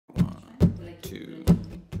2,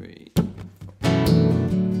 3.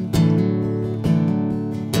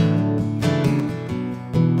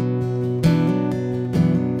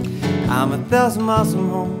 I'm 1,000 miles from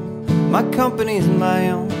home, my company's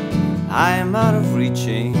my own, I am out of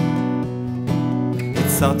reaching.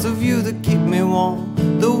 It's thoughts of you that keep me warm,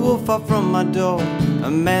 the wolf out from my door,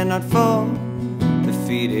 a man not for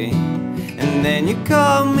defeating. And then you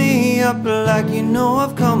call me up like you know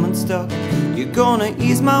I've come unstuck, you're gonna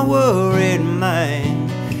ease my worried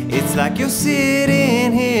mind. It's like you're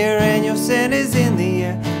sitting here and your scent is in the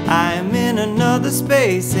air, I am in another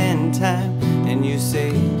space and time. And you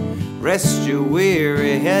say, rest your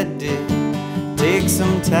weary head, dear, take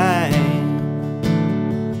some time.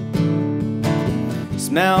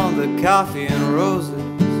 Smell the coffee and roses,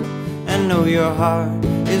 and know your heart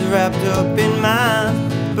is wrapped up in mine.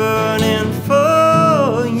 Burning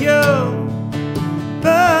for you,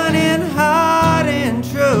 burning hot and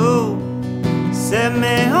true. Set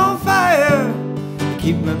me on fire,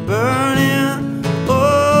 keep me burning.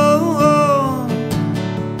 Oh, oh.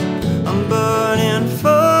 I'm burning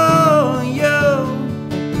for you,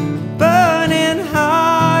 burning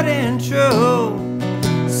hot and true.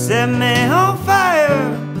 Set me on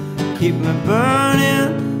fire, keep me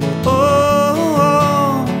burning. Oh,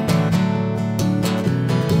 oh.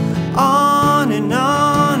 On and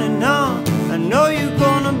on and on, I know you're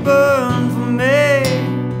gonna burn for me.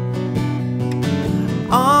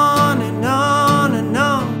 On and on and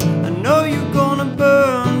on, I know you're gonna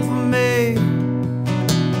burn for me.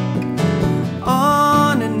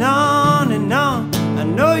 On and on and on, I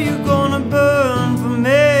know you're gonna burn for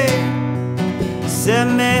me. Set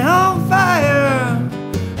me on